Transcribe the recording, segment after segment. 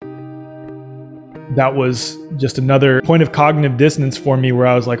that was just another point of cognitive dissonance for me, where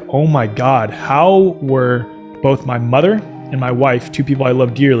I was like, oh my God, how were both my mother and my wife, two people I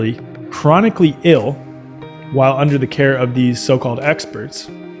love dearly, chronically ill while under the care of these so-called experts?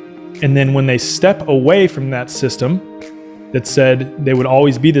 And then when they step away from that system that said they would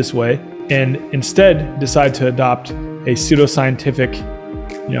always be this way, and instead decide to adopt a pseudoscientific,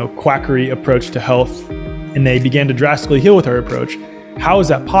 quackery approach to health, and they began to drastically heal with our approach, how is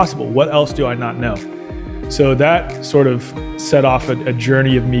that possible? What else do I not know? So that sort of set off a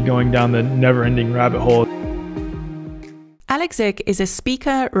journey of me going down the never-ending rabbit hole. ALEC ZECK is a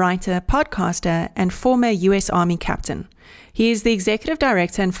speaker, writer, podcaster, and former U.S. Army captain. He is the executive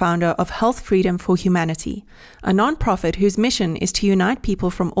director and founder of Health Freedom for Humanity, a nonprofit whose mission is to unite people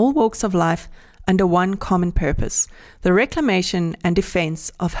from all walks of life under one common purpose: the reclamation and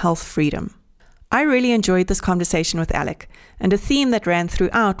defense of health freedom. I really enjoyed this conversation with ALEC, and a theme that ran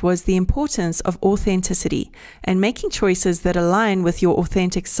throughout was the importance of authenticity and making choices that align with your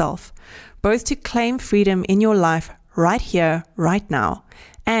authentic self, both to claim freedom in your life right here, right now,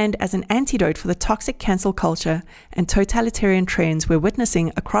 and as an antidote for the toxic cancel culture and totalitarian trends we're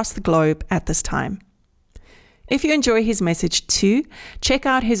witnessing across the globe at this time. If you enjoy his message too, check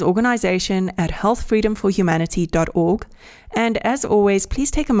out his organization at healthfreedomforhumanity.org. And as always,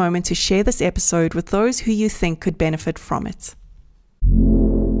 please take a moment to share this episode with those who you think could benefit from it.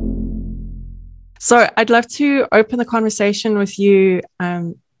 So I'd love to open the conversation with you,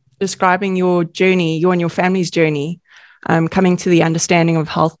 describing your journey, you and your family's journey, coming to the understanding of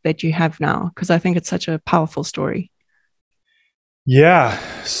health that you have now, because I think it's such a powerful story. Yeah.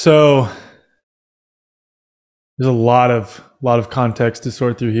 So there's a lot of context to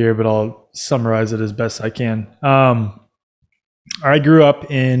sort through here, but I'll summarize it as best I can. I grew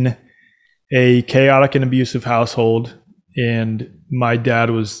up in a chaotic and abusive household, and my dad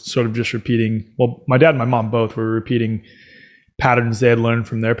was sort of just repeating, well, my dad and my mom both were repeating patterns they had learned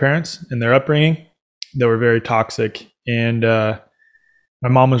from their parents and their upbringing that were very toxic. And my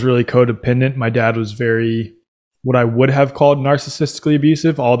mom was really codependent. My dad was very, what I would have called narcissistically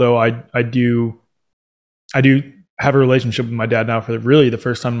abusive, although I do have a relationship with my dad now for really the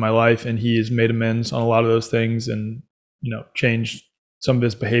first time in my life, and he has made amends on a lot of those things and, changed some of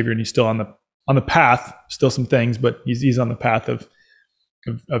his behavior, and he's still on the path, still some things, but he's on the path of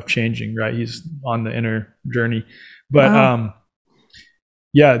changing, right? He's on the inner journey. But wow.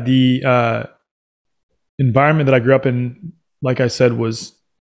 The environment that I grew up in, like I said, was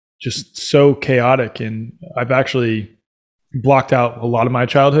just so chaotic, and I've actually blocked out a lot of my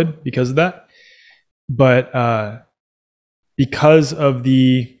childhood because of that. But because of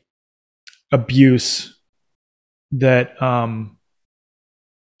the abuse that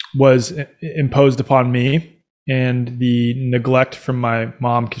was imposed upon me, and the neglect from my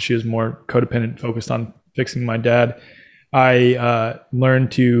mom, because she was more codependent, focused on fixing my dad, I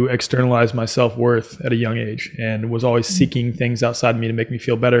learned to externalize my self-worth at a young age, and was always seeking things outside me to make me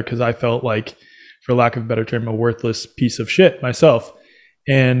feel better, because I felt like, for lack of a better term, a worthless piece of shit myself.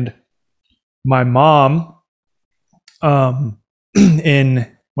 And my mom, when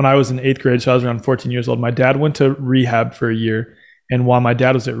I was in 8th grade, so I was around 14 years old, my dad went to rehab for a year. And while my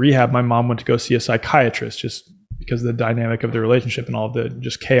dad was at rehab, my mom went to go see a psychiatrist, just because of the dynamic of the relationship and all of the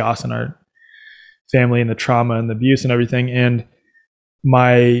just chaos in our family and the trauma and the abuse and everything. And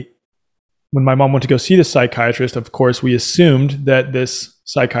when my mom went to go see the psychiatrist, of course, we assumed that this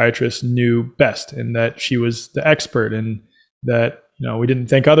psychiatrist knew best and that she was the expert, and that, we didn't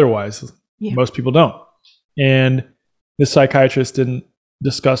think otherwise. Yeah. Most people don't. And the psychiatrist didn't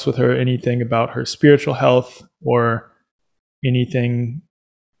discuss with her anything about her spiritual health or anything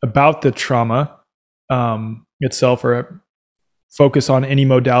about the trauma itself, or focus on any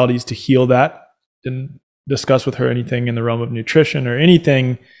modalities to heal that. Didn't discuss with her anything in the realm of nutrition or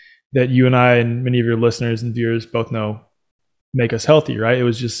anything that you and I and many of your listeners and viewers both know make us healthy, right? It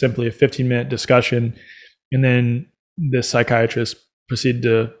was just simply a 15-minute discussion. And then this psychiatrist proceeded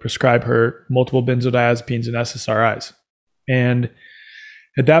to prescribe her multiple benzodiazepines and SSRIs. And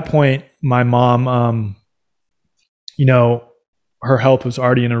at that point, my mom, her health was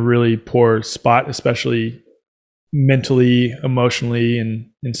already in a really poor spot, especially mentally, emotionally,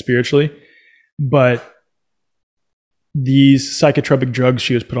 and spiritually. But these psychotropic drugs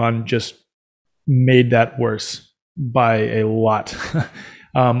she was put on just made that worse by a lot.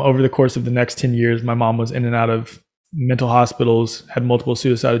 Over the course of the next 10 years, my mom was in and out of mental hospitals, had multiple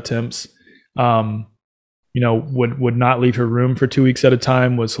suicide attempts, would not leave her room for 2 weeks at a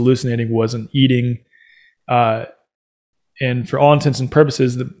time, was hallucinating, wasn't eating. And for all intents and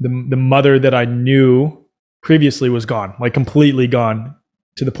purposes, the mother that I knew previously was gone, like completely gone,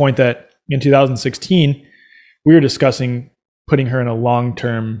 to the point that in 2016, we were discussing putting her in a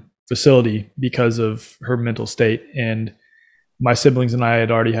long-term facility because of her mental state. And my siblings and I had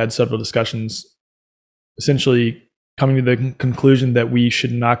already had several discussions, essentially coming to the conclusion that we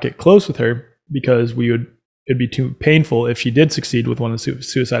should not get close with her because it'd be too painful if she did succeed with one of the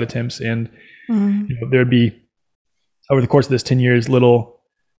suicide attempts. And there'd be, over the course of this 10 years, little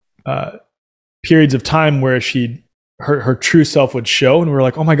periods of time where her true self would show, and we're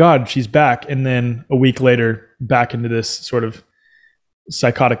like, oh my God, she's back. And then a week later, back into this sort of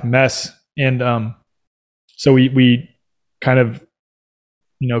psychotic mess. And so we kind of,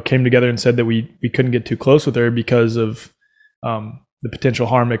 came together and said that we couldn't get too close with her because of the potential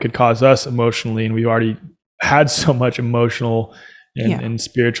harm it could cause us emotionally. And we already had so much emotional and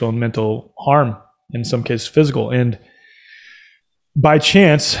spiritual and mental harm, in some cases physical. And by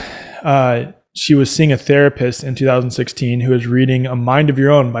chance, she was seeing a therapist in 2016 who was reading A Mind of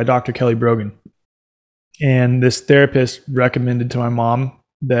Your Own by Dr. Kelly Brogan. And this therapist recommended to my mom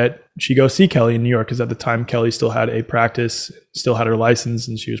that she go see Kelly in New York, because at the time Kelly still had a practice, still had her license,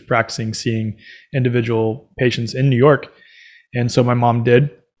 and she was practicing seeing individual patients in New York. And so my mom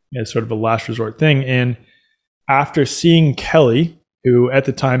did, as sort of a last resort thing. And after seeing Kelly, who at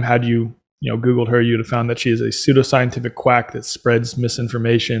the time, had you Googled her, you'd have found that she is a pseudoscientific quack that spreads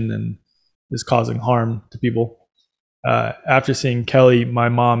misinformation and is causing harm to people. After seeing Kelly, my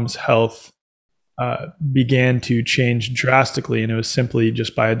mom's health began to change drastically, and it was simply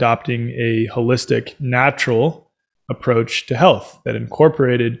just by adopting a holistic, natural approach to health that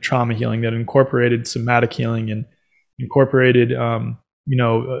incorporated trauma healing, that incorporated somatic healing, and incorporated a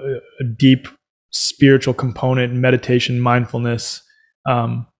deep spiritual component, meditation, mindfulness,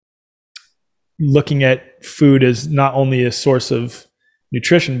 looking at food as not only a source of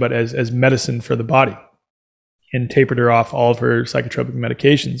nutrition, but as medicine for the body, and tapered her off all of her psychotropic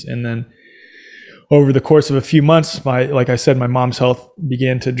medications. And then over the course of a few months, like I said, my mom's health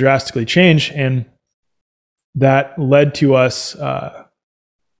began to drastically change, and that led to us.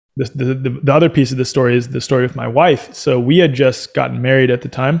 The other piece of the story is the story with my wife. So we had just gotten married at the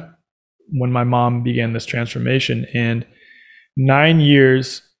time when my mom began this transformation, and 9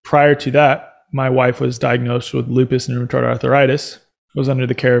 years prior to that, my wife was diagnosed with lupus and rheumatoid arthritis, was under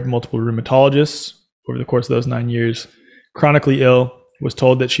the care of multiple rheumatologists over the course of those 9 years, chronically ill, was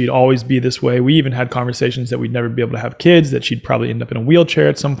told that she'd always be this way. We even had conversations that we'd never be able to have kids, that she'd probably end up in a wheelchair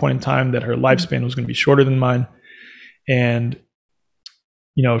at some point in time, that her lifespan was going to be shorter than mine. And,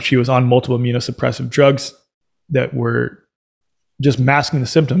 she was on multiple immunosuppressive drugs that were just masking the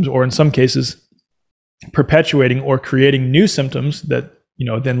symptoms, or in some cases, perpetuating or creating new symptoms that,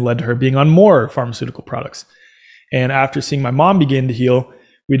 then led to her being on more pharmaceutical products. And after seeing my mom begin to heal,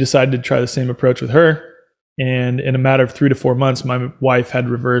 we decided to try the same approach with her. And in a matter of 3 to 4 months, my wife had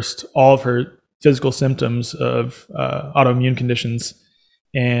reversed all of her physical symptoms of autoimmune conditions.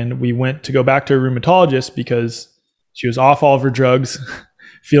 And we went to go back to a rheumatologist because she was off all of her drugs,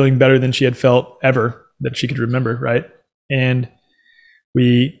 feeling better than she had felt ever that she could remember, right? And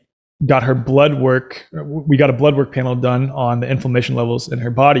we got her blood work. We got a blood work panel done on the inflammation levels in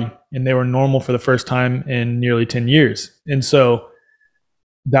her body, and they were normal for the first time in nearly 10 years. And so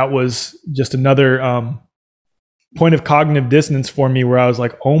that was just another point of cognitive dissonance for me, where I was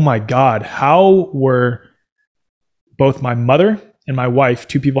like, oh my God, how were both my mother and my wife,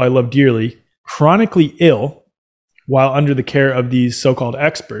 two people I love dearly, chronically ill while under the care of these so-called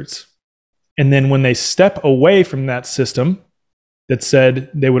experts? And then when they step away from that system that said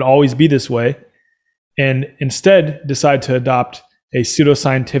they would always be this way, and instead decide to adopt a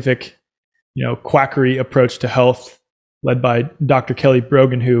pseudoscientific, quackery approach to health, led by Dr. Kelly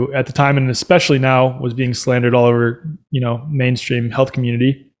Brogan, who at the time, and especially now, was being slandered all over, mainstream health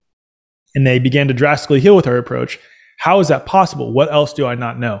community. And they began to drastically heal with her approach. How is that possible? What else do I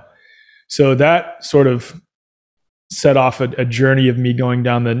not know? So that sort of set off a journey of me going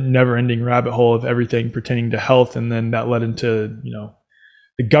down the never-ending rabbit hole of everything pertaining to health. And then that led into,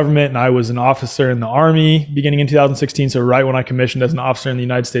 the government. And I was an officer in the Army beginning in 2016. So right when I commissioned as an officer in the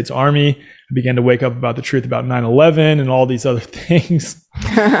United States Army, I began to wake up about the truth about 9/11 and all these other things.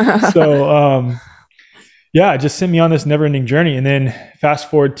 So, it just sent me on this never-ending journey. And then fast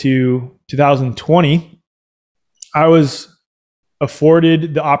forward to 2020, I was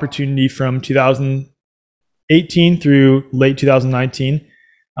afforded the opportunity from 2018 through late 2019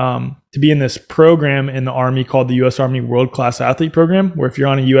 to be in this program in the Army called the U.S. Army World Class Athlete Program, where if you're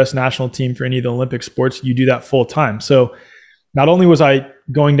on a U.S. national team for any of the Olympic sports, you do that full time. So not only was I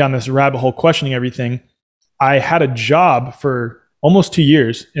going down this rabbit hole questioning everything, I had a job for almost 2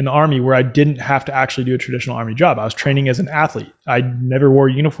 years in the Army where I didn't have to actually do a traditional Army job. I was training as an athlete. I never wore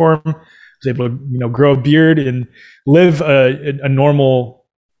a uniform. was able to, grow a beard and live a normal,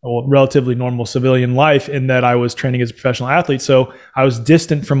 well, relatively normal civilian life, in that I was training as a professional athlete. So I was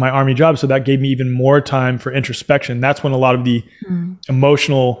distant from my Army job. So that gave me even more time for introspection. That's when a lot of the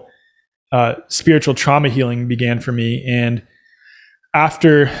emotional, spiritual trauma healing began for me. And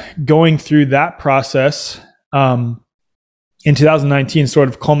after going through that process, in 2019 sort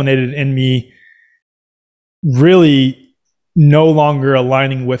of culminated in me really no longer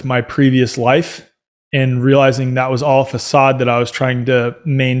aligning with my previous life, and realizing that was all a facade that I was trying to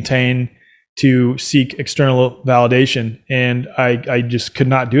maintain to seek external validation. And I just could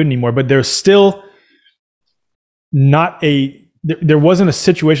not do it anymore. But there's still there wasn't a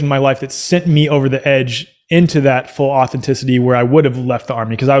situation in my life that sent me over the edge into that full authenticity where I would have left the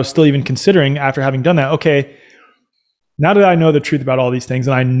Army, because I was still even considering, after having done that, okay, now that I know the truth about all these things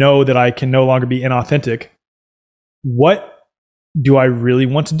and I know that I can no longer be inauthentic, what do I really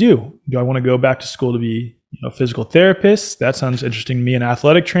want to do? Do I want to go back to school to be a physical therapist? That sounds interesting to me. An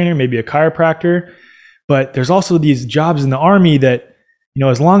athletic trainer, maybe a chiropractor. But there's also these jobs in the Army that,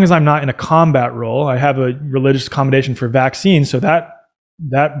 as long as I'm not in a combat role, I have a religious accommodation for vaccines, so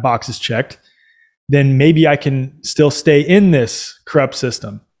that box is checked, then maybe I can still stay in this corrupt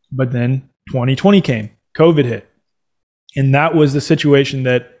system. But then 2020 came, COVID hit. And that was the situation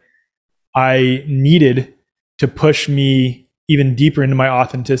that I needed to push me even deeper into my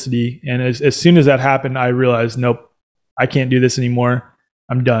authenticity. And as soon as that happened, I realized, nope, I can't do this anymore.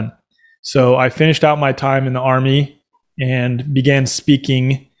 I'm done. So I finished out my time in the Army and began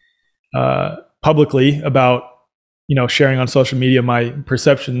speaking publicly about, sharing on social media my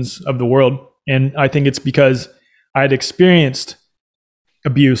perceptions of the world. And I think it's because I had experienced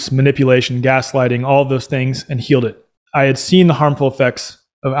abuse, manipulation, gaslighting, all of those things, and healed it. I had seen the harmful effects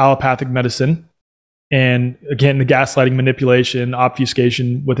of allopathic medicine, and again, the gaslighting, manipulation,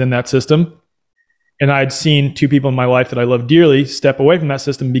 obfuscation within that system. And I'd seen two people in my life that I love dearly step away from that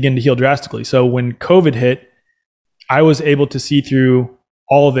system and begin to heal drastically. So when COVID hit, I was able to see through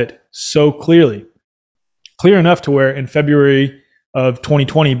all of it so clearly. Clear enough to where in February of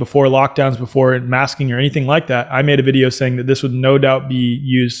 2020, before lockdowns, before masking or anything like that, I made a video saying that this would no doubt be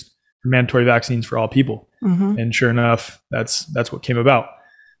used for mandatory vaccines for all people. And sure enough, that's what came about.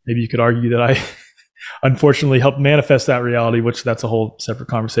 Maybe you could argue that I unfortunately helped manifest that reality, which that's a whole separate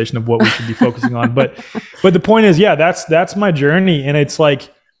conversation of what we should be focusing on. But the point is, yeah, that's my journey. And it's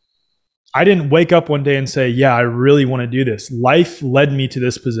like, I didn't wake up one day and say, yeah, I really want to do this. Life led me to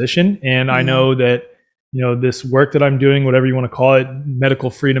this position. And I know that, this work that I'm doing, whatever you want to call it,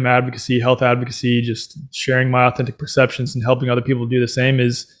 medical freedom advocacy, health advocacy, just sharing my authentic perceptions and helping other people do the same,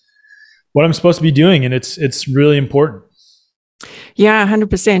 is what I'm supposed to be doing. And it's really important. Yeah,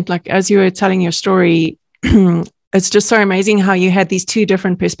 100%. Like, as you were telling your story, it's just so amazing how you had these two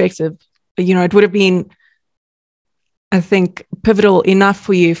different perspectives. It would have been, I think, pivotal enough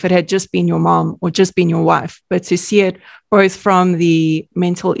for you if it had just been your mom or just been your wife, but to see it both from the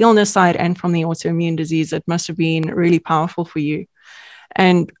mental illness side and from the autoimmune disease, it must have been really powerful for you.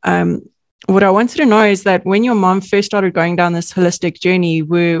 And what I wanted to know is that when your mom first started going down this holistic journey,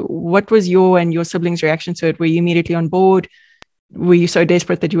 what was your and your siblings' reaction to it? Were you immediately on board? Were you so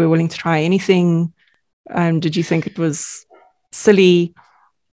desperate that you were willing to try anything? Did you think it was silly?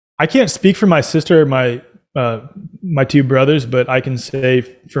 I can't speak for my sister or my two brothers, but I can say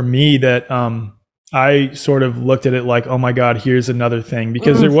for me that I sort of looked at it like, oh my God, here's another thing.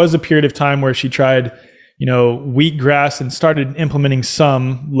 Because there was a period of time where she tried, wheatgrass and started implementing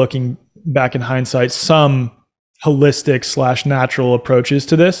some, looking back in hindsight, some holistic / natural approaches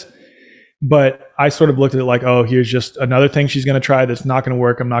to this. But I sort of looked at it like, oh, here's just another thing she's going to try that's not going to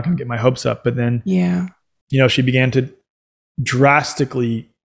work. I'm not going to get my hopes up. But then, she began to drastically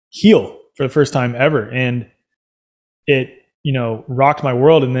heal for the first time ever. And it, rocked my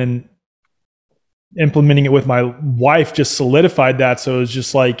world. And then implementing it with my wife just solidified that. So it was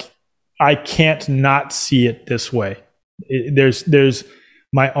just like, I can't not see it this way. There's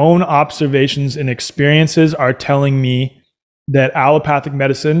my own observations and experiences are telling me that allopathic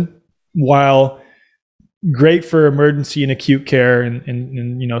medicine, while great for emergency and acute care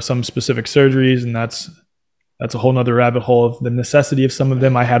and some specific surgeries, and that's a whole nother rabbit hole of the necessity of some of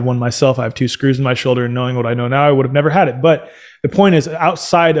them. I had one myself. I have 2 screws in my shoulder, and knowing what I know now, I would have never had it. But the point is,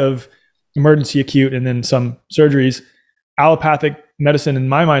 outside of emergency acute and then some surgeries, allopathic medicine in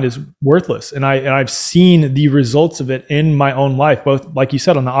my mind is worthless. And I've seen the results of it in my own life, both, like you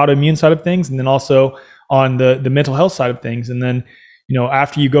said, on the autoimmune side of things, and then also on the mental health side of things. And then,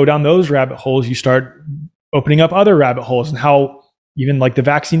 after you go down those rabbit holes, you start opening up other rabbit holes, and how even like the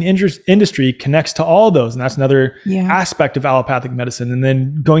vaccine industry connects to all those. And that's another Yeah. aspect of allopathic medicine. And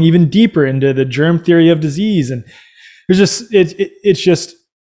then going even deeper into the germ theory of disease. And there's just,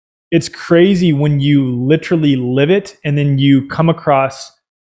 it's crazy when you literally live it, and then you come across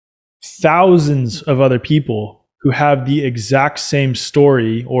thousands of other people who have the exact same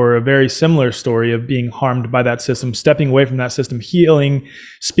story or a very similar story of being harmed by that system, stepping away from that system, healing,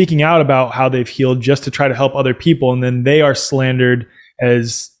 speaking out about how they've healed just to try to help other people. And then they are slandered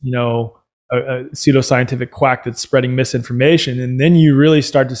as, you know, a pseudoscientific quack that's spreading misinformation. And then you really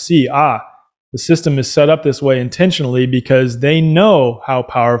start to see, the system is set up this way intentionally because they know how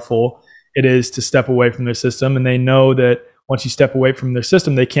powerful it is to step away from their system. And they know that once you step away from their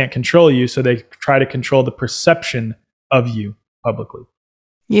system, they can't control you. So they try to control the perception of you publicly.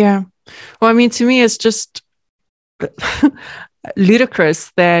 Yeah. Well, I mean, to me, it's just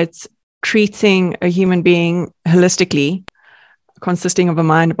ludicrous that treating a human being holistically, consisting of a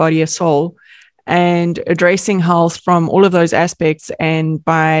mind, a body, a soul, and addressing health from all of those aspects, and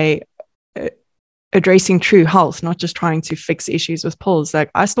by addressing true health, not just trying to fix issues with pills.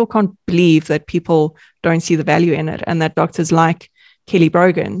 Like, I still can't believe that people don't see the value in it, and that doctors like Kelly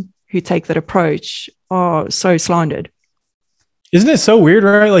Brogan, who take that approach, are so slandered. Isn't it so weird,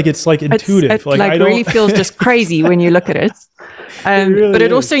 right? Like, it's like intuitive. It like really feels just crazy when you look at it. Really but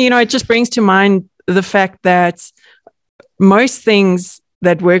it also, you know, it just brings to mind the fact that most things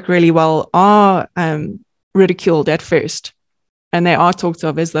that work really well are ridiculed at first, and they are talked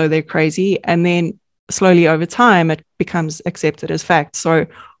of as though they're crazy, and then slowly over time it becomes accepted as fact. So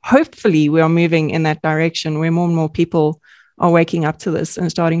hopefully we are moving in that direction where more and more people are waking up to this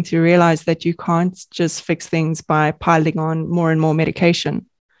and starting to realize that you can't just fix things by piling on more and more medication.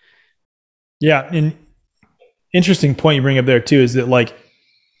 Yeah. And interesting point you bring up there too, is that like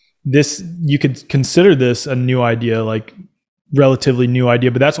this, you could consider this a new idea, like relatively new idea,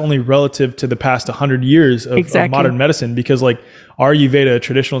 but that's only relative to the past 100 years of modern medicine, because like Ayurveda,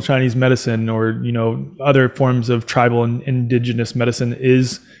 traditional Chinese medicine, or, you know, other forms of tribal and indigenous medicine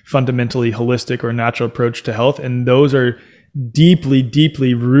is fundamentally holistic or natural approach to health. And those are deeply,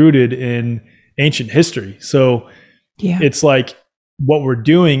 deeply rooted in ancient history. So it's like what we're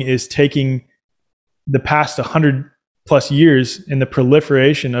doing is taking the past 100 plus years and the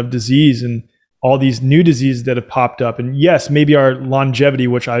proliferation of disease and all these new diseases that have popped up. And yes, maybe our longevity,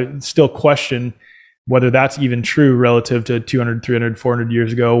 which I still question whether that's even true relative to 200, 300, 400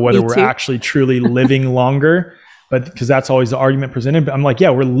 years ago, whether we're actually truly living longer, but because that's always the argument presented. But I'm like, yeah,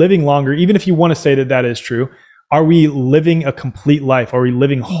 we're living longer. Even if you want to say that that is true, are we living a complete life? Are we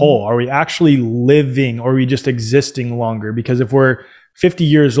living whole? Are we actually living, or are we just existing longer? Because if we're 50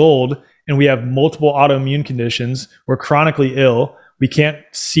 years old and we have multiple autoimmune conditions, we're chronically ill, we can't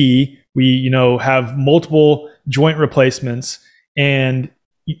see, we, you know, have multiple joint replacements, and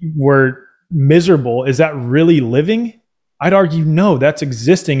we're miserable, is that really living? I'd argue no, that's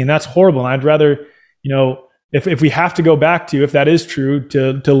existing, and that's horrible. And I'd rather, you know, if we have to go back to, if that is true,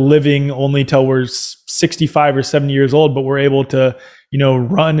 to living only till we're 65 or 70 years old, but we're able to, you know,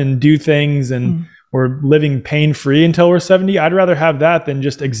 run and do things, and we're living pain-free until we're 70, I'd rather have that than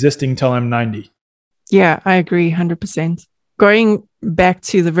just existing till I'm 90. Yeah, I agree 100%. Going back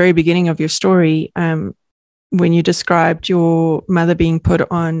to the very beginning of your story, when you described your mother being put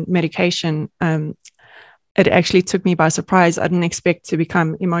on medication, it actually took me by surprise. I didn't expect to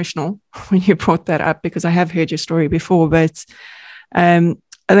become emotional when you brought that up, because I have heard your story before. But I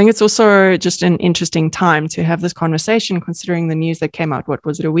think it's also just an interesting time to have this conversation, considering the news that came out, what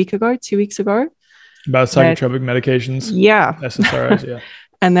was it, a week ago, 2 weeks ago? About psychotropic medications. Yeah. SSRIs, yeah.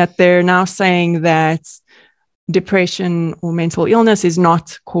 And that they're now saying that depression or mental illness is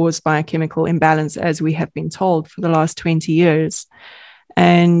not caused by a chemical imbalance, as we have been told for the last 20 years.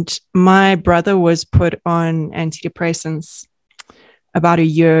 And my brother was put on antidepressants about a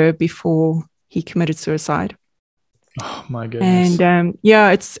year before he committed suicide. Oh my goodness. And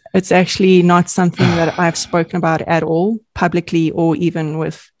it's actually not something that I've spoken about at all publicly, or even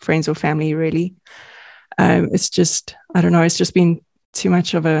with friends or family, really. It's just, I don't know, it's just been too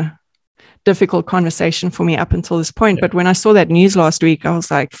much of a difficult conversation for me up until this point. But when I saw that news last week, I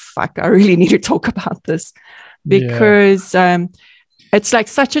was like, fuck, I really need to talk about this, because it's like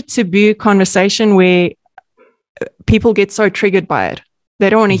such a taboo conversation where people get so triggered by it. They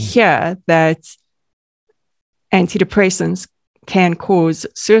don't want to hear that antidepressants can cause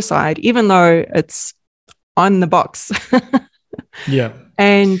suicide, even though it's on the box.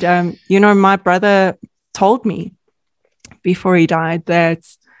 And, you know, my brother told me before he died that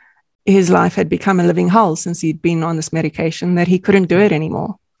his life had become a living hell since he'd been on this medication, that he couldn't do it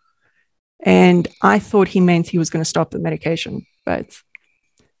anymore. And I thought he meant he was going to stop the medication. But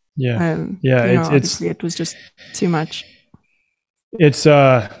Yeah. obviously it was just too much. It's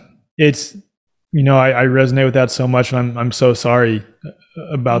I resonate with that so much, and I'm so sorry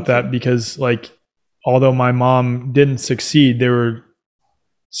about that, because like, although my mom didn't succeed, there were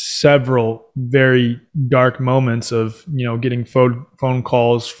several very dark moments of, getting phone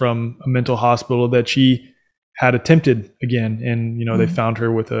calls from a mental hospital that she had attempted again, and they found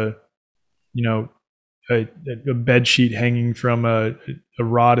her with a bed sheet hanging from a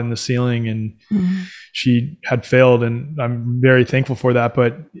rod in the ceiling, and she had failed. And I'm very thankful for that,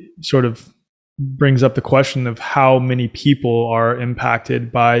 but it sort of brings up the question of how many people are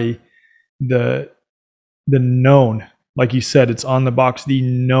impacted by the known, like you said, it's on the box, the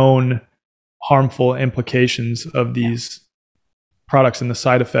known harmful implications of these products and the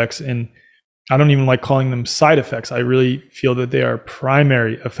side effects. And I don't even like calling them side effects. I really feel that they are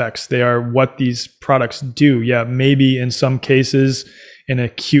primary effects. They are what these products do. Yeah, maybe in some cases, in an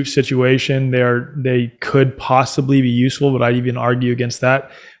acute situation, they could possibly be useful, but I'd even argue against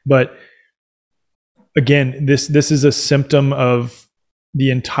that. But again, this is a symptom of the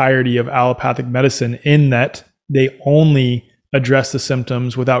entirety of allopathic medicine, in that they only address the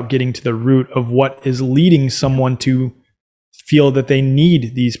symptoms without getting to the root of what is leading someone to feel that they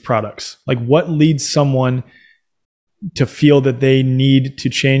need these products. Like, what leads someone to feel that they need to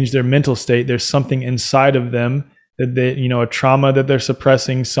change their mental state? There's something inside of them that they, a trauma that they're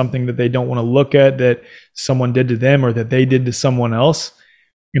suppressing, something that they don't want to look at, that someone did to them or that they did to someone else.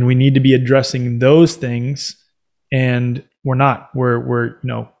 And we need to be addressing those things. And we're not. We're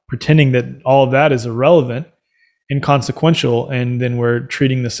pretending that all of that is irrelevant, inconsequential, and then we're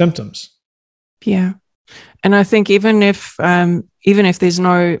treating the symptoms. Yeah. And I think even if there's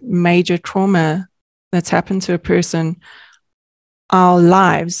no major trauma that's happened to a person, our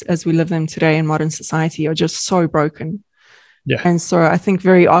lives as we live them today in modern society are just so broken. Yeah. And so I think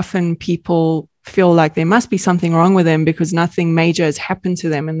very often people feel like there must be something wrong with them because nothing major has happened to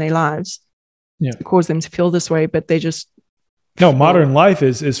them in their lives to cause them to feel this way, but they just modern life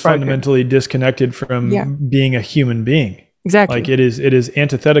is fundamentally disconnected from being a human being. Exactly. Like, it is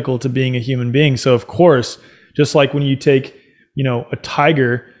antithetical to being a human being. So of course, just like when you take, a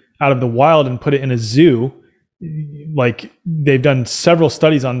tiger out of the wild and put it in a zoo, like, they've done several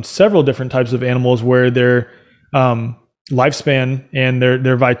studies on several different types of animals where their lifespan and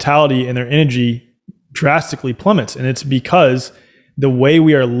their vitality and their energy drastically plummets. And it's because the way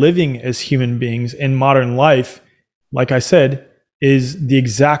we are living as human beings in modern life, like I said, is the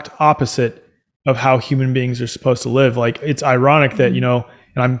exact opposite of how human beings are supposed to live. Like, it's ironic that, and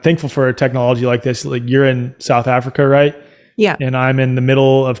I'm thankful for a technology like this. Like, you're in South Africa, right? Yeah. And I'm in the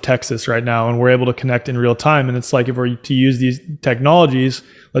middle of Texas right now, and we're able to connect in real time. And it's like, if we're to use these technologies,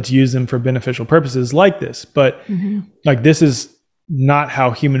 let's use them for beneficial purposes like this. But like, this is not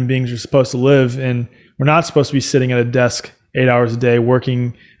how human beings are supposed to live. And we're not supposed to be sitting at a desk 8 hours a day,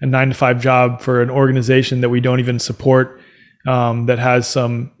 working a 9-to-5 job for an organization that we don't even support, that has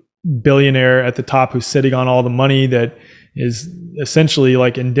some billionaire at the top who's sitting on all the money, that is essentially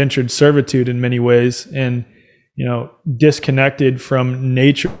like indentured servitude in many ways, and disconnected from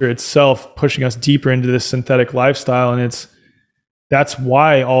nature itself, pushing us deeper into this synthetic lifestyle. And that's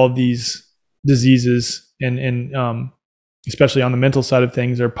why all of these diseases and especially on the mental side of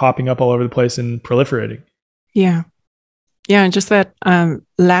things are popping up all over the place and proliferating. Yeah, and just that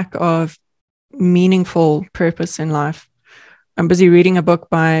lack of meaningful purpose in life. I'm busy reading a book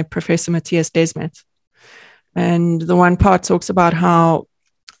by Professor Matthias Desmet, and the one part talks about how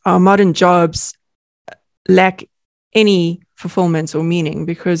our modern jobs lack any fulfillment or meaning,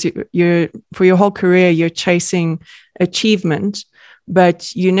 because you're for your whole career you're chasing achievement,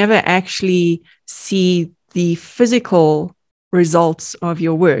 but you never actually see the physical results of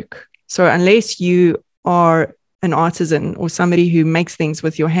your work. So unless you are an artisan or somebody who makes things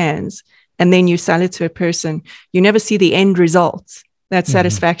with your hands, and then you sell it to a person, you never see the end result, that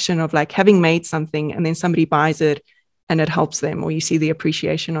satisfaction of like having made something and then somebody buys it and it helps them, or you see the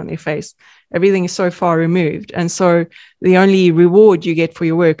appreciation on their face. Everything is so far removed. And so the only reward you get for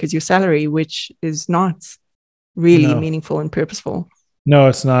your work is your salary, which is not really meaningful and purposeful. No,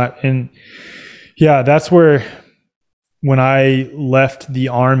 it's not. And yeah, that's where, when I left the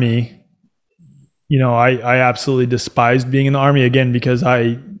Army, I absolutely despised being in the Army, again, because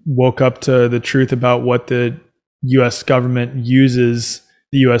I woke up to the truth about what the U.S. government uses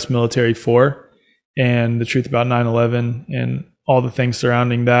the U.S. military for, and the truth about 9/11 and all the things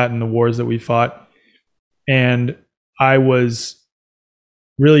surrounding that and the wars that we fought. And I was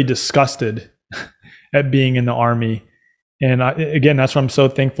really disgusted at being in the Army. And again, that's why I'm so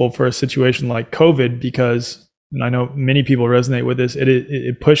thankful for a situation like COVID, because and I know many people resonate with this,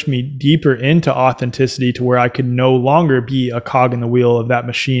 it pushed me deeper into authenticity to where I could no longer be a cog in the wheel of that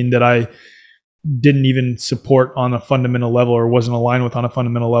machine that I didn't even support on a fundamental level or wasn't aligned with on a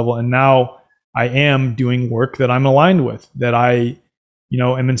fundamental level. And now I am doing work that I'm aligned with, that I,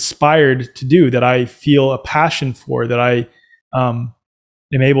 am inspired to do, that I feel a passion for, that I am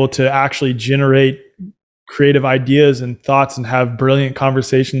able to actually generate creative ideas and thoughts and have brilliant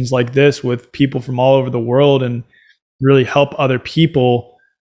conversations like this with people from all over the world and really help other people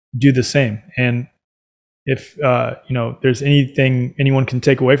do the same. And if there's anything anyone can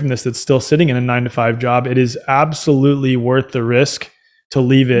take away from this that's still sitting in a 9-to-5 job, it is absolutely worth the risk to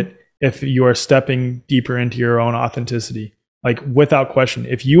leave it if you are stepping deeper into your own authenticity. Like, without question,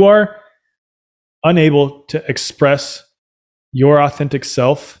 if you are unable to express your authentic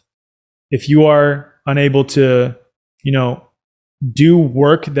self, if you are unable to, do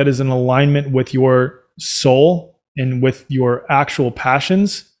work that is in alignment with your soul and with your actual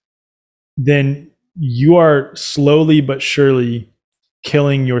passions, then you are slowly but surely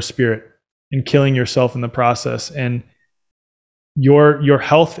killing your spirit and killing yourself in the process. And your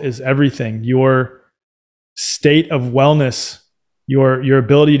health is everything. Your state of wellness, your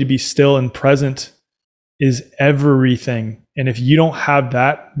ability to be still and present is everything. And if you don't have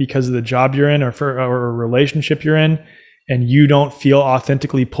that because of the job you're in or a relationship you're in, and you don't feel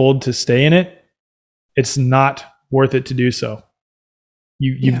authentically pulled to stay in it, it's not worth it to do so.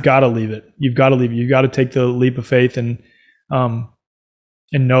 You've got to leave it. You've got to leave it. You've got to take the leap of faith and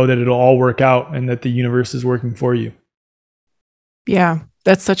know that it'll all work out and that the universe is working for you. Yeah,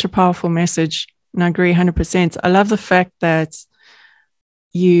 that's such a powerful message. And I agree 100%. I love the fact that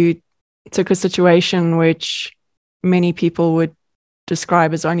you took a situation which many people would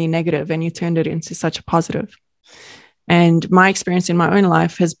describe as only negative and you turned it into such a positive. And my experience in my own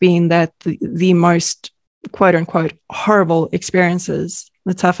life has been that the most quote unquote horrible experiences,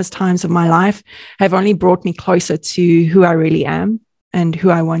 the toughest times of my life, have only brought me closer to who I really am and who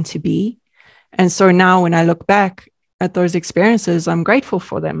I want to be. And so now when I look back at those experiences, I'm grateful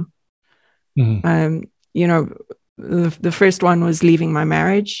for them. Mm-hmm. The first one was leaving my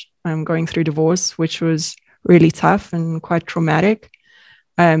marriage. I'm going through divorce, which was really tough and quite traumatic.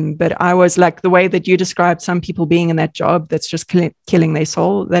 But I was like, the way that you described some people being in that job that's just killing their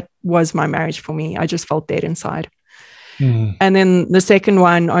soul, that was my marriage for me. I just felt dead inside. Mm. And then the second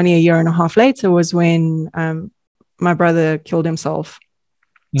one, only a year and a half later, was when my brother killed himself.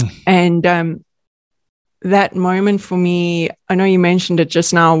 Mm. And that moment for me, I know you mentioned it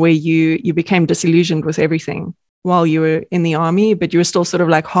just now, where you became disillusioned with everything while you were in the army, but you were still sort of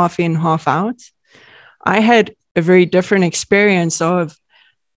like half in, half out. I had a very different experience of,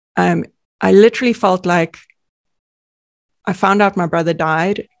 I literally felt like I found out my brother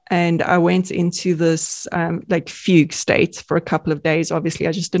died and I went into this like fugue state for a couple of days. Obviously,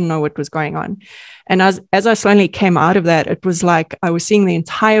 I just didn't know what was going on. And as I slowly came out of that, it was like I was seeing the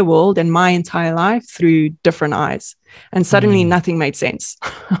entire world and my entire life through different eyes. And suddenly nothing made sense.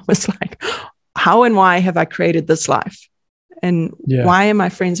 I was like, how and why have I created this life? And why am I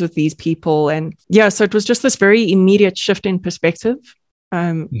friends with these people? And so it was just this very immediate shift in perspective,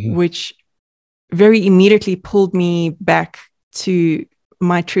 which very immediately pulled me back to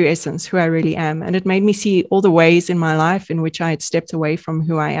my true essence, who I really am. And it made me see all the ways in my life in which I had stepped away from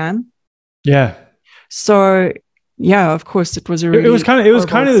who I am. Yeah. So, of course, it was a really... It was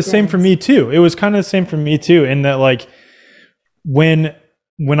kind of the same for me too. It was kind of the same for me too, in that like when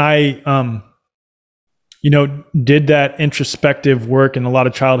I, did that introspective work and a lot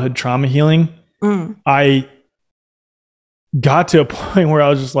of childhood trauma healing, I got to a point where I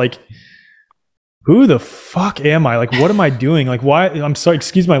was just like, who the fuck am I? Like, what am I doing? Like, why? I'm sorry,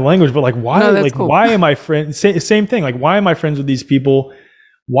 excuse my language, but like, why? No, like, cool. Why am I friends? Same thing. Like, why am I friends with these people?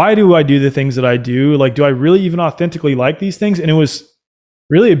 Why do I do the things that I do? Like, do I really even authentically like these things? And it was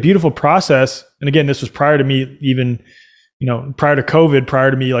really a beautiful process. And again, this was prior to me even, prior to COVID,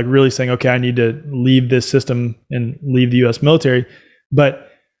 prior to me like really saying, okay, I need to leave this system and leave the US military. But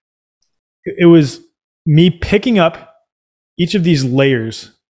it was me picking up each of these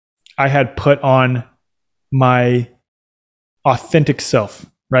layers I had put on my authentic self,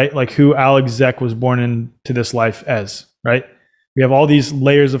 right? Like who ALEC ZECK was born into this life as, right? We have all these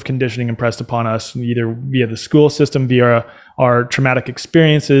layers of conditioning impressed upon us, either via the school system, via our traumatic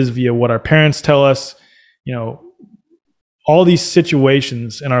experiences, via what our parents tell us, all these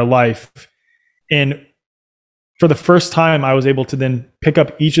situations in our life. And for the first time, I was able to then pick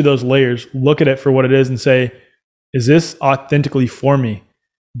up each of those layers, look at it for what it is and say, is this authentically for me?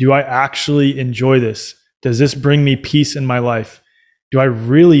 Do I actually enjoy this? Does this bring me peace in my life? do I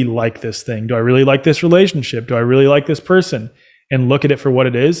really like this thing? Do I really like this relationship? Do I really like this person? And look at it for what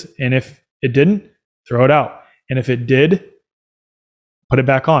it is. And if it didn't, throw it out. And if it did, put it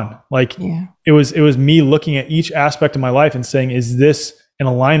back on. Like it was me looking at each aspect of my life and saying, is this in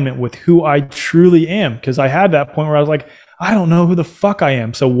alignment with who I truly am? Because I had that point where I was like, I don't know who the fuck I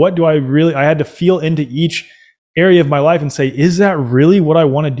am. So what do I really, I had to feel into each area of my life and say, is that really what I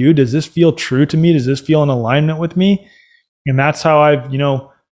want to do? Does this feel true to me? Does this feel in alignment with me? And that's how I've,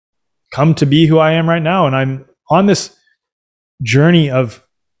 come to be who I am right now. And I'm on this journey of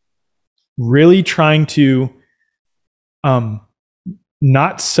really trying to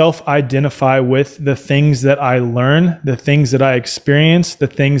not self-identify with the things that I learn, the things that I experience, the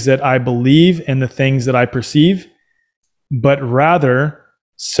things that I believe, and the things that I perceive, but rather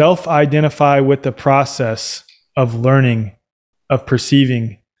self-identify with the process of learning, of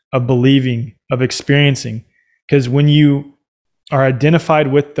perceiving, of believing, of experiencing. Because when you are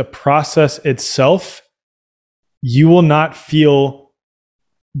identified with the process itself, you will not feel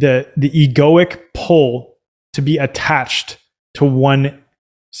the egoic pull to be attached to one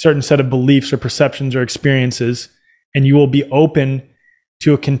certain set of beliefs or perceptions or experiences, and you will be open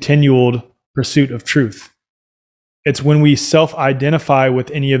to a continual pursuit of truth. It's when we self-identify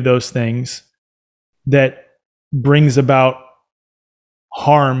with any of those things that brings about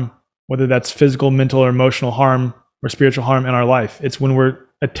harm, whether that's physical, mental, or emotional harm or spiritual harm in our life. It's when we're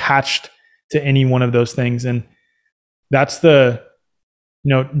attached to any one of those things. And that's the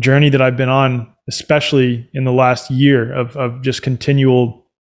journey that I've been on, especially in the last year of just continual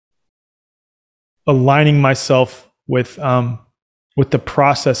aligning myself with the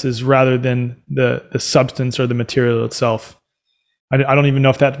processes rather than the substance or the material itself. I don't even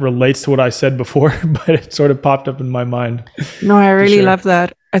know if that relates to what I said before, but it sort of popped up in my mind. No, I really love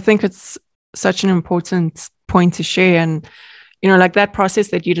that. I think it's such an important point to share. And, like that process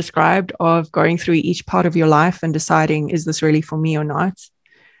that you described of going through each part of your life and deciding, is this really for me or not?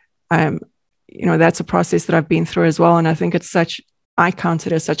 That's a process that I've been through as well. And I think I count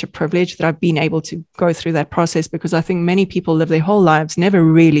it as such a privilege that I've been able to go through that process, because I think many people live their whole lives never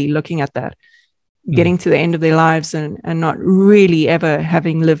really looking at that, getting to the end of their lives and not really ever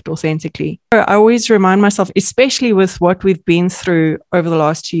having lived authentically. I always remind myself, especially with what we've been through over the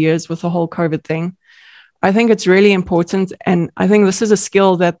last 2 years with the whole COVID thing, I think it's really important. And I think this is a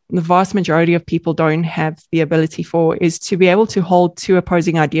skill that the vast majority of people don't have the ability for, is to be able to hold two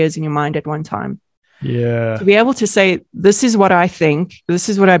opposing ideas in your mind at one time. Yeah. To be able to say, this is what I think, this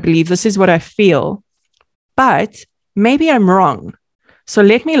is what I believe, this is what I feel, but maybe I'm wrong. So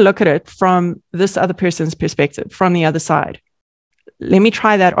let me look at it from this other person's perspective, from the other side. Let me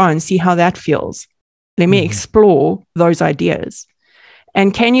try that on, see how that feels. Let me explore those ideas.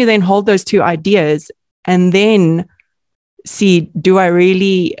 And can you then hold those two ideas and then see, do I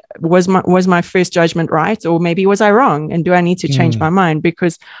really, was my first judgment right? Or maybe was I wrong? And do I need to change my mind?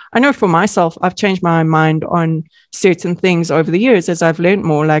 Because I know for myself, I've changed my mind on certain things over the years as I've learned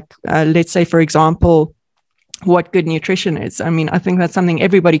more. Like, let's say, for example, what good nutrition is. I mean, I think that's something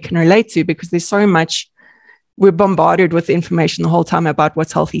everybody can relate to, because there's so much, we're bombarded with information the whole time about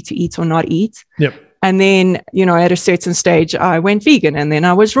what's healthy to eat or not eat. Yep. And then, at a certain stage, I went vegan, and then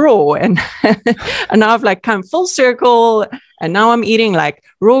I was raw, and and now I've like come full circle, and now I'm eating like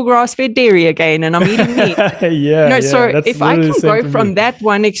raw grass-fed dairy again, and I'm eating meat. So if I can go from that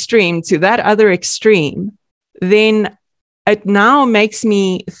one extreme to that other extreme, then it now makes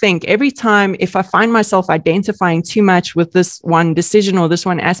me think every time, if I find myself identifying too much with this one decision or this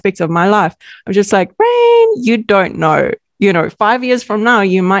one aspect of my life, I'm just like, Rain, you don't know. 5 years from now,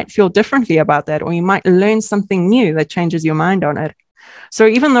 you might feel differently about that, or you might learn something new that changes your mind on it. So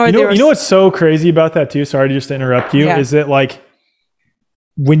even though you know what's so crazy about that too, sorry to just interrupt you, is that like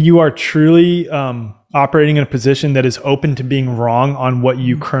when you are truly operating in a position that is open to being wrong on what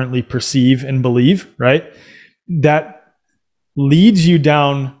you currently perceive and believe, right? That leads you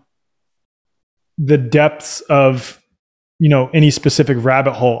down the depths of, any specific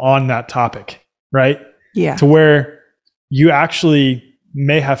rabbit hole on that topic, right? Yeah. To where you actually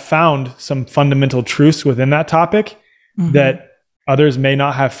may have found some fundamental truths within that topic that others may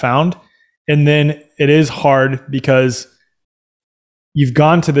not have found. And then it is hard because you've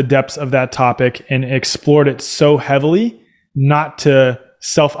gone to the depths of that topic and explored it so heavily not to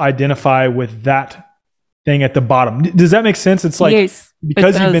self-identify with that thing at the bottom. Does that make sense? It's like, yes,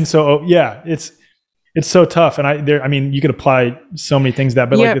 because you've been so, it's so tough. And you could apply so many things to that,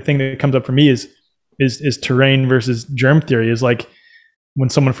 but like the thing that comes up for me is terrain versus germ theory. Is like when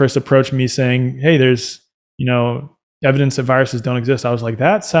someone first approached me saying, hey, there's, evidence that viruses don't exist. I was like,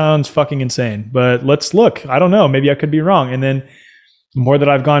 that sounds fucking insane, but let's look. I don't know. Maybe I could be wrong. And then the more that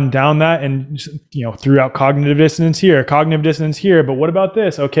I've gone down that and, throughout cognitive dissonance here, but what about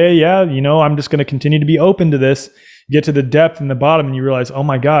this? Okay, yeah, I'm just going to continue to be open to this, get to the depth and the bottom, and you realize, oh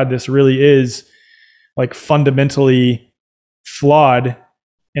my God, this really is like fundamentally flawed.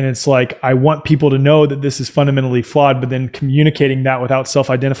 And it's like, I want people to know that this is fundamentally flawed, but then communicating that without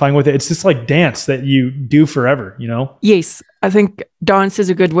self-identifying with it, it's this like dance that you do forever, Yes, I think dance is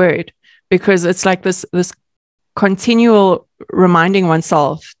a good word, because it's like this continual reminding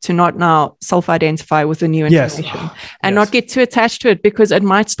oneself to not now self-identify with the new information and not get too attached to it, because it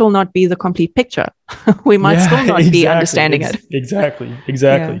might still not be the complete picture. We might still not be understanding it. Exactly.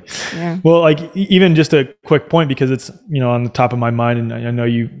 Yeah. Well, like even just a quick point, because it's, on the top of my mind, and I know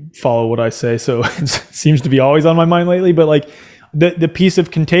you follow what I say, so it seems to be always on my mind lately, but like the piece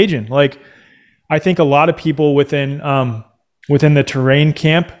of contagion, like I think a lot of people within the terrain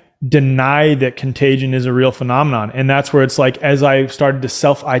camp deny that contagion is a real phenomenon. And that's where it's like, as I started to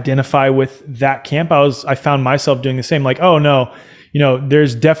self-identify with that camp, I found myself doing the same. Like, oh no,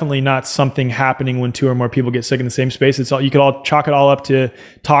 there's definitely not something happening when 2 or more people get sick in the same space. It's all, you could all chalk it all up to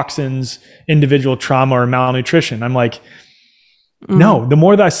toxins, individual trauma, or malnutrition. I'm like, no, the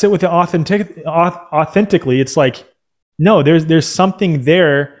more that I sit with it authentically, it's like, no, there's something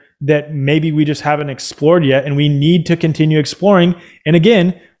there that maybe we just haven't explored yet, and we need to continue exploring. And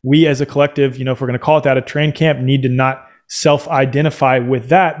again, we as a collective, if we're going to call it that, a train camp, need to not self-identify with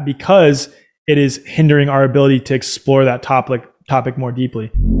that, because it is hindering our ability to explore that topic more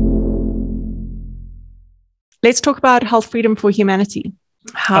deeply. Let's talk about Health Freedom for Humanity.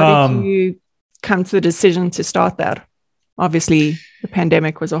 How did you come to the decision to start that? Obviously, the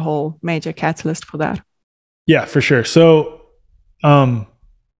pandemic was a whole major catalyst for that. Yeah, for sure. So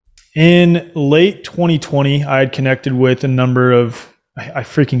in late 2020, I had connected with a number of, I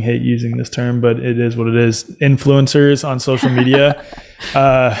freaking hate using this term, but it is what it is, influencers on social media.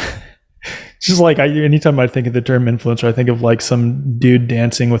 Just like anytime I think of the term influencer, I think of like some dude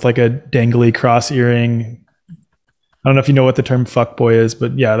dancing with like a dangly cross earring. I don't know if you know what the term fuckboy is,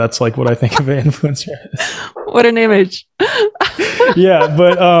 but yeah, that's like what I think of an influencer as. What an image. Yeah,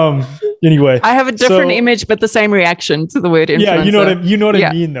 but anyway. I have a different image, but the same reaction to the word influencer. Yeah, you know what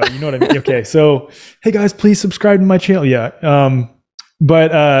I mean, though. You know what I mean? Okay, so, hey guys, please subscribe to my channel. Yeah.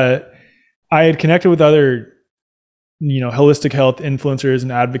 But I had connected with other, holistic health influencers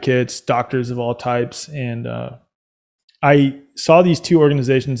and advocates, doctors of all types. And I saw these 2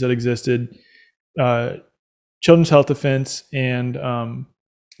 organizations that existed, Children's Health Defense and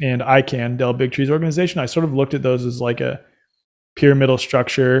ICANN, Del Bigtree's organization. I sort of looked at those as like a pyramidal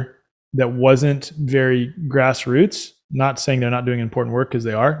structure that wasn't very grassroots. Not saying they're not doing important work, because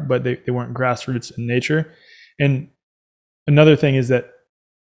they are, but they weren't grassroots in nature. And another thing is that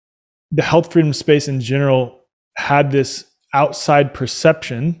the health freedom space in general had this outside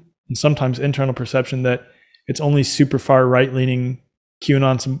perception, and sometimes internal perception, that it's only super far right-leaning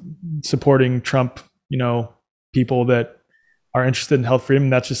QAnon supporting Trump, people that are interested in health freedom.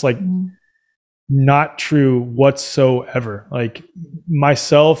 And that's just like not true whatsoever. Like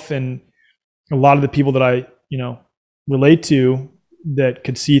myself and a lot of the people that I, relate to that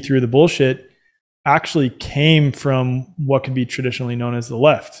could see through the bullshit actually came from what could be traditionally known as the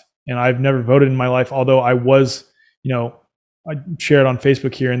left. And I've never voted in my life, although I was, I shared on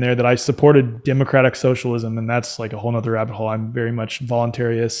Facebook here and there that I supported democratic socialism, and that's like a whole nother rabbit hole. I'm very much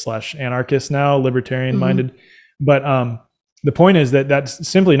voluntarist / anarchist now, libertarian minded. But the point is that that's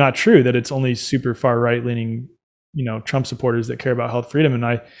simply not true, that it's only super far right leaning, Trump supporters that care about health freedom. And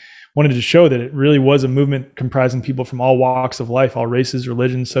I wanted to show that it really was a movement comprising people from all walks of life, all races,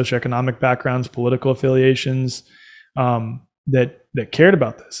 religions, socioeconomic backgrounds, political affiliations, that cared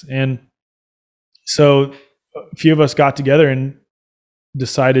about this. And so a few of us got together and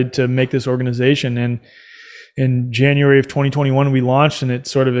decided to make this organization. And in January of 2021, we launched, and it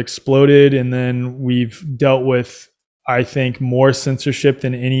sort of exploded. And then we've dealt with, I think, more censorship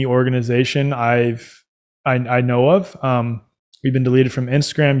than any organization I know of. We've been deleted from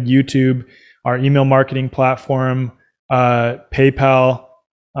Instagram, YouTube, our email marketing platform, PayPal,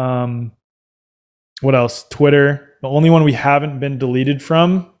 what else? Twitter. The only one we haven't been deleted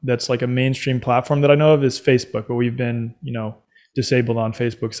from that's like a mainstream platform that I know of is Facebook, but we've been, disabled on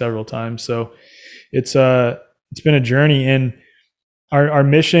Facebook several times. So it's been a journey, and our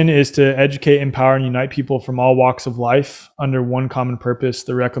mission is to educate, empower, and unite people from all walks of life under one common purpose: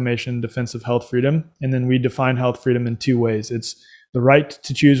 the reclamation and defense of health freedom. And then we define health freedom in 2 ways. It's the right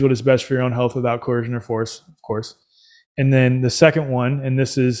to choose what is best for your own health without coercion or force, of course. And then the second one, and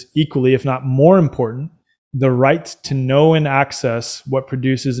this is equally, if not more important, the right to know and access what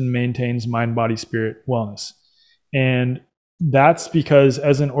produces and maintains mind, body, spirit wellness. And that's because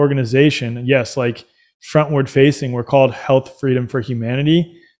as an organization, yes, like frontward facing, we're called Health Freedom for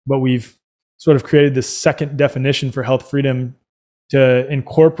Humanity, but we've sort of created this second definition for health freedom to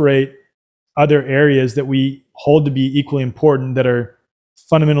incorporate other areas that we hold to be equally important, that are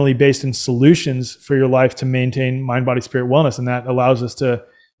fundamentally based in solutions for your life to maintain mind, body, spirit wellness. And that allows us to,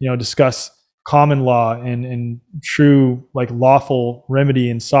 discuss common law and true, like, lawful remedy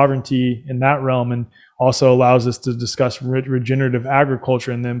and sovereignty in that realm, and also allows us to discuss regenerative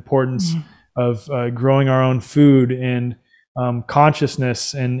agriculture and the importance of growing our own food and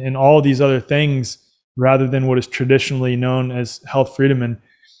consciousness and all these other things, rather than what is traditionally known as health freedom. And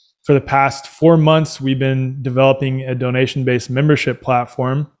for the past 4 months, we've been developing a donation-based membership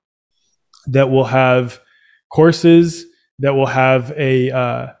platform that will have courses, that will have a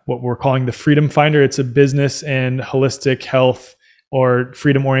what we're calling the Freedom Finder. It's a business and holistic health or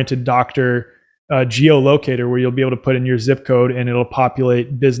freedom-oriented doctor geolocator, where you'll be able to put in your zip code and it'll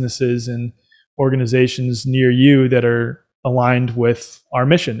populate businesses and organizations near you that are aligned with our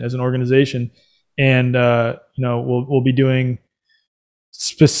mission as an organization. And we'll be doing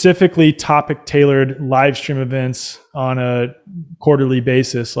specifically topic tailored live stream events on a quarterly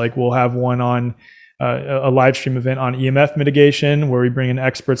basis. Like, we'll have one on a live stream event on EMF mitigation, where we bring in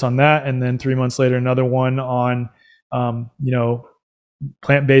experts on that, and then 3 months later another one on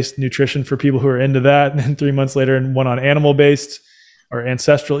plant-based nutrition for people who are into that, and then 3 months later one on animal-based or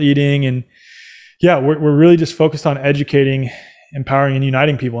ancestral eating. And yeah, we're really just focused on educating, empowering, and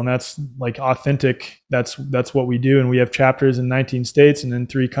uniting people. And that's like authentic. That's what we do. And we have chapters in 19 states and in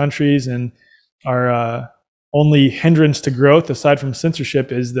 3 countries. And our only hindrance to growth, aside from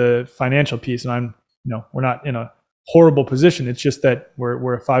censorship, is the financial piece. And we're not in a horrible position. It's just that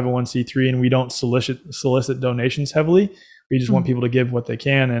we're a 501c3 and we don't solicit donations heavily. We just want people to give what they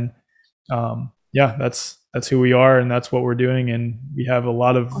can. And that's who we are, and that's what we're doing. And we have a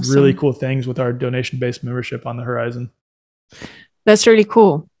lot of really cool things with our donation-based membership on the horizon. That's really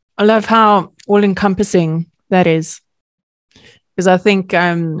cool. I love how all-encompassing that is. Because I think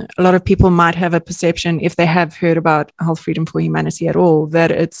a lot of people might have a perception, if they have heard about Health Freedom for Humanity at all,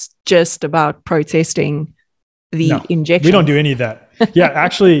 that it's just about protesting the injection. We don't do any of that. Yeah,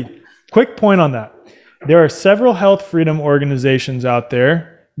 actually, quick point on that. There are several health freedom organizations out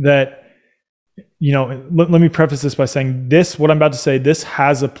there that, let me preface this by saying this, what I'm about to say, this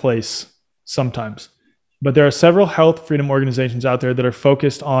has a place sometimes. But there are several health freedom organizations out there that are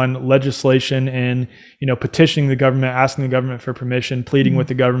focused on legislation and, petitioning the government, asking the government for permission, pleading with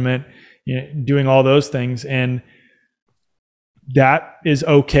the government, doing all those things. And that is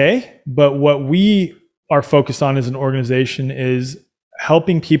okay. But what we are focused on as an organization is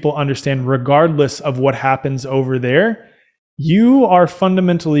helping people understand, regardless of what happens over there, you are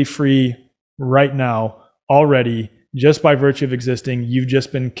fundamentally free right now already. Just by virtue of existing, you've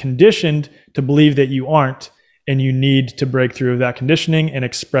just been conditioned to believe that you aren't, and you need to break through that conditioning and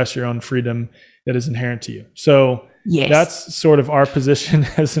express your own freedom that is inherent to you. So that's sort of our position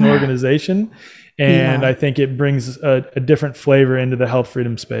as an organization. And I think it brings a different flavor into the health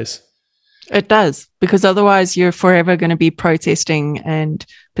freedom space. It does, because otherwise you're forever going to be protesting and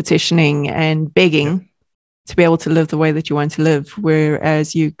petitioning and begging to be able to live the way that you want to live,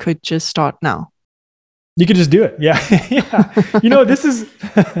 whereas you could just start now. You could just do it. Yeah.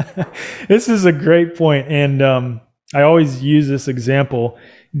 This is a great point. And I always use this example.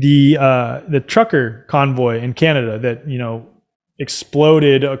 The trucker convoy in Canada that,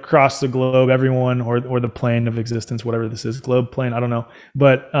 exploded across the globe, everyone, or the plane of existence, whatever this is, globe plane, I don't know.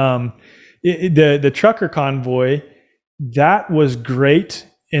 But the trucker convoy, that was great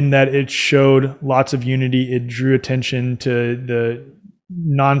in that it showed lots of unity. It drew attention to the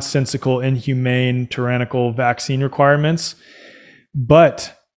nonsensical, inhumane, tyrannical vaccine requirements.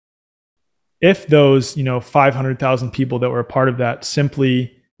 But if those, 500,000 people that were a part of that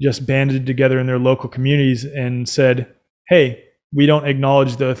simply just banded together in their local communities and said, hey, we don't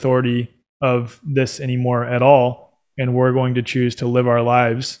acknowledge the authority of this anymore at all, and we're going to choose to live our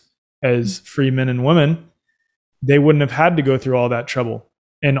lives as free men and women, they wouldn't have had to go through all that trouble.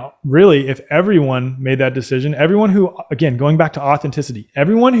 And really, if everyone made that decision, everyone who, again, going back to authenticity,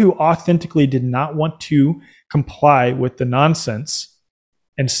 everyone who authentically did not want to comply with the nonsense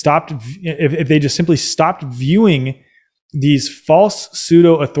and stopped, if they just simply stopped viewing these false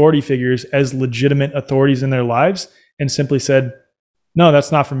pseudo authority figures as legitimate authorities in their lives and simply said, no,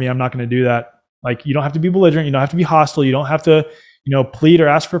 that's not for me. I'm not going to do that. Like, you don't have to be belligerent. You don't have to be hostile. You don't have to, plead or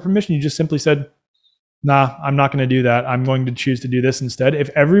ask for permission. You just simply said, nah, I'm not going to do that. I'm going to choose to do this instead. If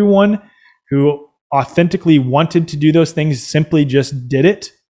everyone who authentically wanted to do those things simply just did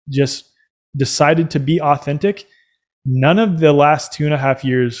it, just decided to be authentic, none of the last 2.5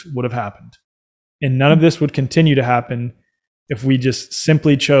 years would have happened. And none of this would continue to happen if we just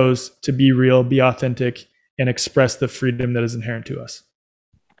simply chose to be real, be authentic, and express the freedom that is inherent to us.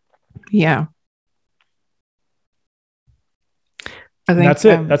 Yeah. I think that's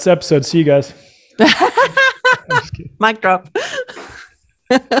it. That's the episode. See you guys. Mic drop.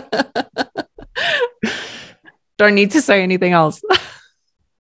 Don't need to say anything else.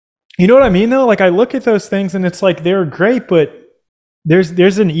 You know what I mean, though? Like, I look at those things and it's like, they're great, but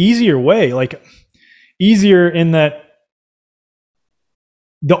there's an easier way. Like, easier in that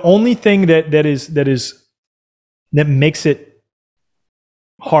the only thing that makes it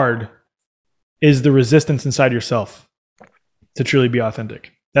hard is the resistance inside yourself to truly be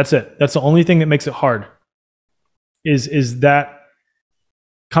authentic. That's it. That's the only thing that makes it hard. Is that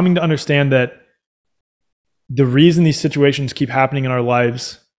coming to understand that the reason these situations keep happening in our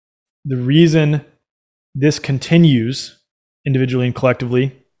lives, the reason this continues individually and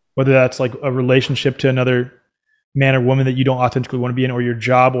collectively, whether that's like a relationship to another man or woman that you don't authentically want to be in, or your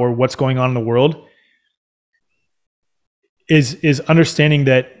job, or what's going on in the world, is understanding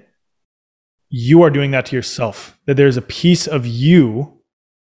that you are doing that to yourself, that there's a piece of you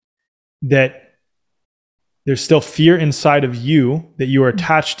that there's still fear inside of you that you are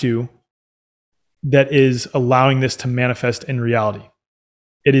attached to that is allowing this to manifest in reality.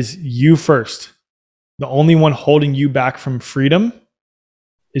 It is you first. The only one holding you back from freedom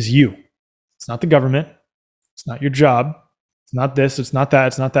is you. It's not the government. It's not your job. It's not this. It's not that.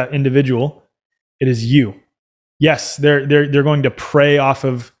 It's not that individual. It is you. Yes, they're going to prey off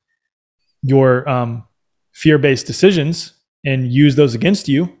of your fear-based decisions and use those against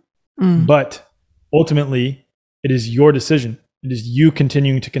you. But ultimately, it is your decision. It is you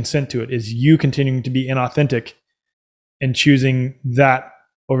continuing to consent to it. It is you continuing to be inauthentic and choosing that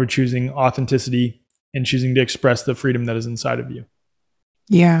over choosing authenticity and choosing to express the freedom that is inside of you.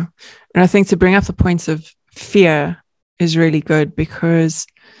 Yeah. And I think to bring up the points of fear is really good, because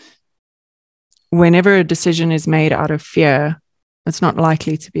whenever a decision is made out of fear, it's not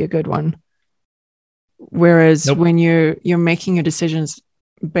likely to be a good one. Whereas when you're making your decisions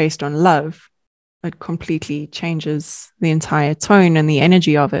based on love, it completely changes the entire tone and the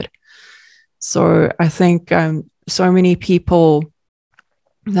energy of it. So I think so many people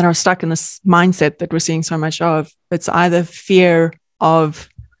that are stuck in this mindset that we're seeing so much of, it's either fear of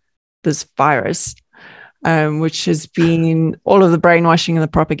this virus, which has been all of the brainwashing and the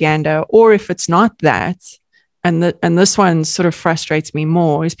propaganda, or if it's not that, and this one sort of frustrates me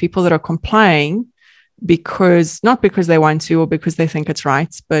more, is people that are complying not because they want to or because they think it's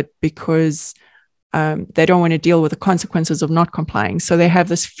right, but because they don't want to deal with the consequences of not complying. So they have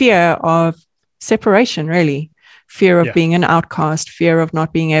this fear of separation, really, fear of being an outcast, fear of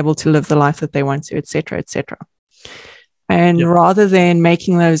not being able to live the life that they want to, et cetera, et cetera. And rather than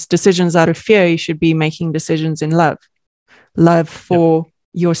making those decisions out of fear, you should be making decisions in love for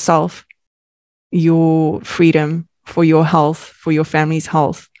yourself, your freedom, for your health, for your family's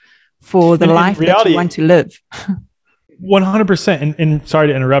health, for the life that you want to live. 100%. And sorry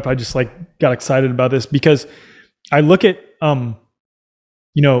to interrupt. I just got excited about this because I look at,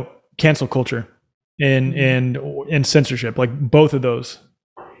 cancel culture and censorship, like both of those,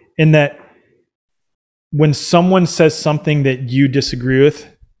 in that when someone says something that you disagree with,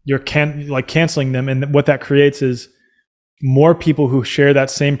 you're canceling them. And what that creates is more people who share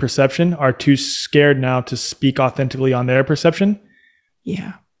that same perception are too scared now to speak authentically on their perception.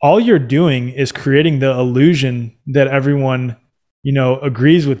 Yeah. All you're doing is creating the illusion that everyone,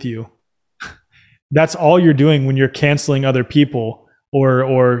 agrees with you. That's all you're doing when you're canceling other people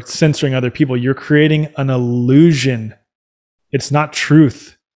or censoring other people. You're creating an illusion. It's not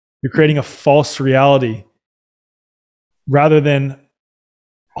truth. You're creating a false reality rather than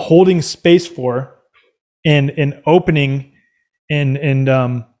holding space for and opening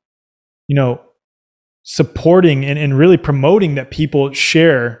and supporting and really promoting that people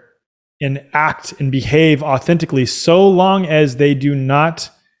share and act and behave authentically, so long as they do not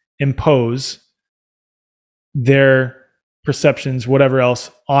impose their perceptions, whatever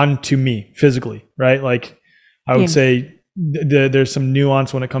else, onto me physically, right? Like I would say there's some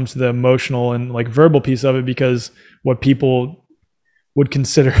nuance when it comes to the emotional and verbal piece of it, because what people would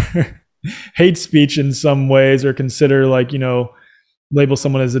consider hate speech in some ways, or consider label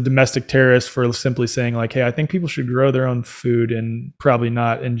someone as a domestic terrorist for simply saying hey, I think people should grow their own food and probably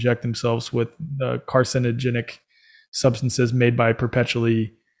not inject themselves with carcinogenic substances made by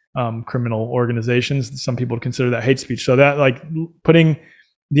perpetually criminal organizations. Some people would consider that hate speech. So that putting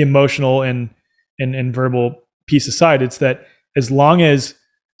the emotional and verbal piece aside, it's that as long as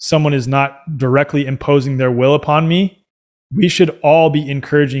someone is not directly imposing their will upon me, we should all be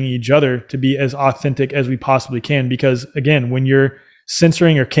encouraging each other to be as authentic as we possibly can. Because again, when you're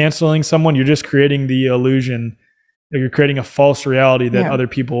censoring or canceling someone, you're just creating the illusion that you're creating a false reality that other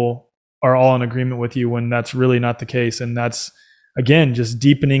people are all in agreement with you, when that's really not the case. And that's, again, just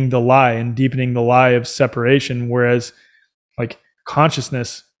deepening the lie of separation. Whereas like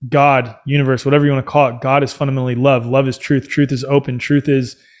consciousness, God, universe, whatever you want to call it, God is fundamentally love. Love is truth. Truth is open. Truth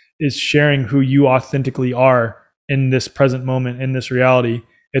is sharing who you authentically are in this present moment, in this reality.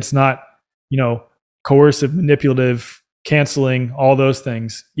 It's not, coercive, manipulative, canceling, all those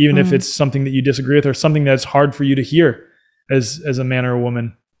things, even if it's something that you disagree with or something that's hard for you to hear as a man or a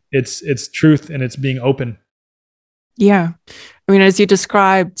woman. It's truth, and it's being open. Yeah. I mean, as you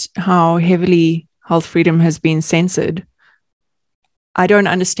described how heavily health freedom has been censored, I don't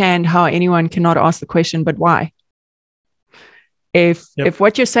understand how anyone cannot ask the question, but why? If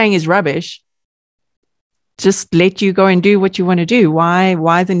what you're saying is rubbish, just let you go and do what you want to do.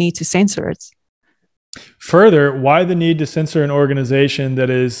 Why the need to censor it? Further, why the need to censor an organization that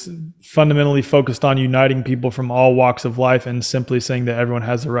is fundamentally focused on uniting people from all walks of life and simply saying that everyone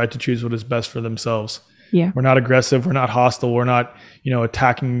has the right to choose what is best for themselves? Yeah. We're not aggressive. We're not hostile. We're not,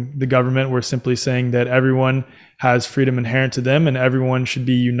 attacking the government. We're simply saying that everyone has freedom inherent to them, and everyone should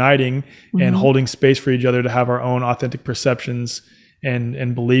be uniting and holding space for each other to have our own authentic perceptions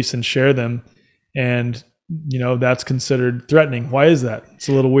and beliefs and share them. And, that's considered threatening. Why is that? It's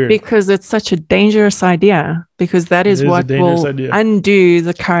a little weird. Because it's such a dangerous idea, because that is what will undo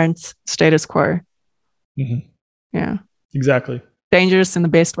the current status quo. Mm-hmm. Yeah. Exactly. Dangerous in the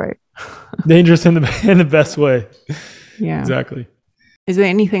best way. Dangerous in the best way. Yeah. Exactly. Is there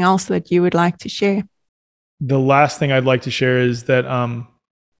anything else that you would like to share? The last thing I'd like to share is that,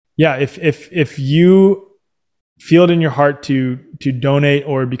 if you feel it in your heart to donate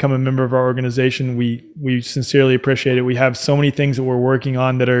or become a member of our organization, we sincerely appreciate it. We have so many things that we're working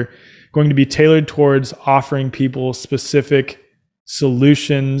on that are going to be tailored towards offering people specific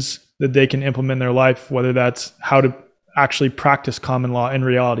solutions that they can implement in their life, whether that's how to actually practice common law in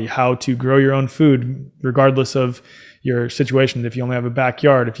reality, how to grow your own food regardless of your situation. If you only have a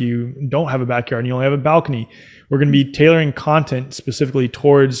backyard, if you don't have a backyard and you only have a balcony, we're going to be tailoring content specifically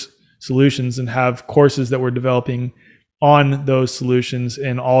towards solutions and have courses that we're developing on those solutions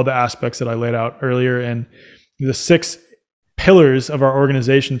in all the aspects that I laid out earlier. And the 6 pillars of our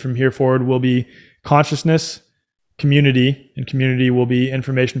organization from here forward will be consciousness, community, and community will be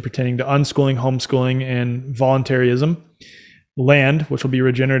information pertaining to unschooling, homeschooling, and voluntarism. Land, which will be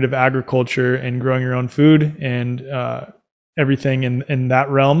regenerative agriculture and growing your own food and everything in that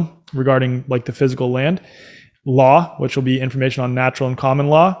realm regarding like the physical land. Law, which will be information on natural and common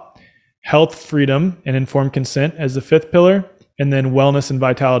law. Health, freedom, and informed consent as the 5th pillar. And then wellness and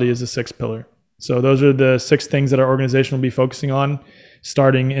vitality as the 6th pillar. So those are the 6 things that our organization will be focusing on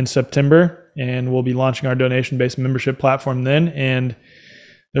starting in September. And we'll be launching our donation-based membership platform then. And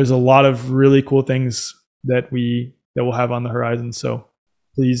there's a lot of really cool things that we'll have on the horizon. So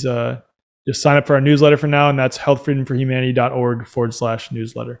please just sign up for our newsletter for now. And that's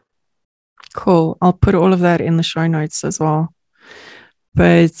healthfreedomforhumanity.org/newsletter. Cool. I'll put all of that in the show notes as well.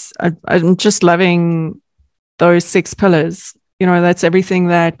 But I'm just loving those 6 pillars. That's everything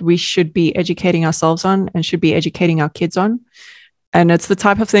that we should be educating ourselves on and should be educating our kids on. And it's the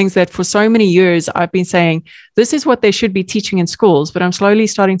type of things that for so many years I've been saying, this is what they should be teaching in schools. But I'm slowly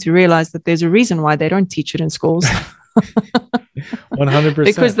starting to realize that there's a reason why they don't teach it in schools. 100%.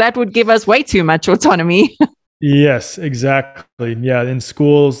 Because that would give us way too much autonomy. Yes, exactly. Yeah, in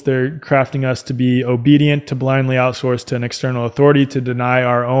schools, they're crafting us to be obedient, to blindly outsource to an external authority, to deny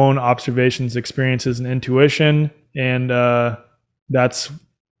our own observations, experiences, and intuition. And that's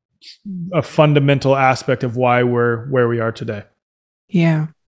a fundamental aspect of why we're where we are today. Yeah.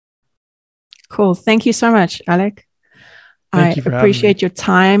 Cool. Thank you so much, Alec. Thank you for appreciate your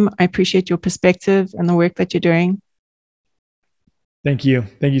time. I appreciate your perspective and the work that you're doing. Thank you.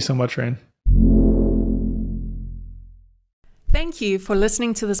 Thank you so much, Rain. Thank you for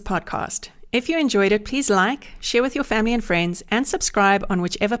listening to this podcast. If you enjoyed it, please like, share with your family and friends, and subscribe on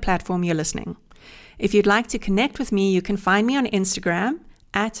whichever platform you're listening. If you'd like to connect with me, you can find me on Instagram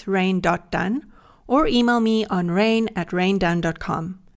 @rain.dunn or email me on rain@raindunn.com.